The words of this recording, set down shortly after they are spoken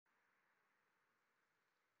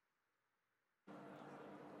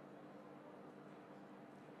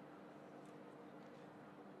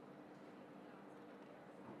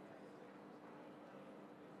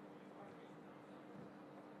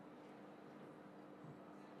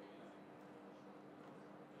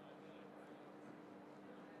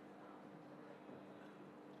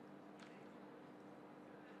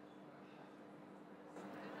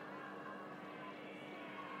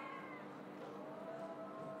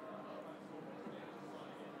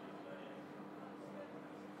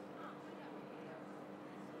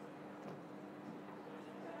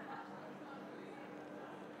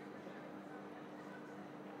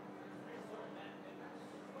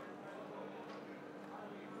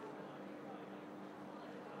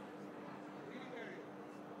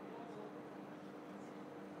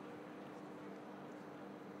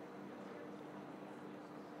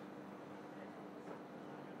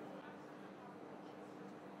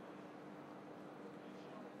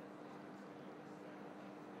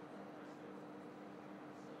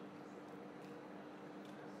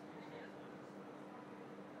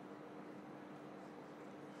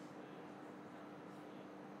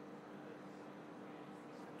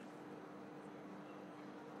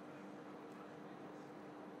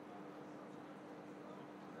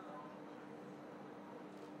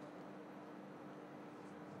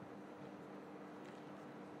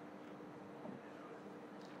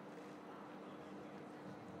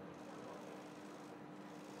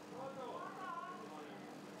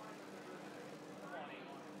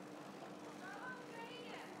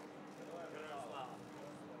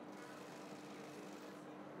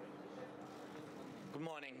Good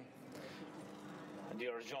morning,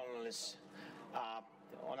 dear journalists.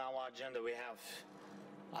 On our agenda we have,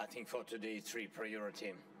 I think for today, 3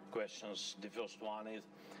 priority questions. The first one is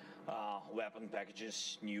weapon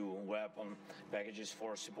packages, new weapon packages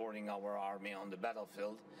for supporting our army on the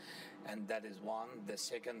battlefield, and that is one. The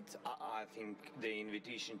second, I think, the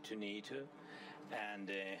invitation to NATO,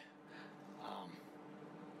 and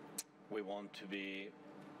we want to be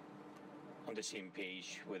on the same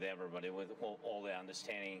page with everybody, with all the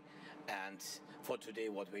understanding. And for today,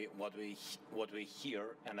 what we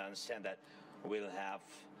hear and understand that we'll have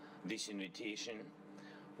this invitation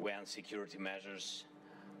when security measures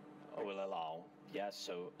will allow. Yes,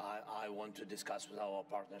 so I want to discuss with our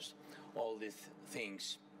partners all these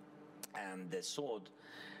things, and the sword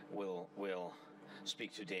will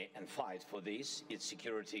speak today and fight for this. Its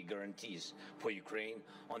security guarantees for Ukraine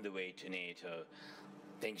on the way to NATO.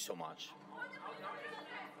 Thank you so much.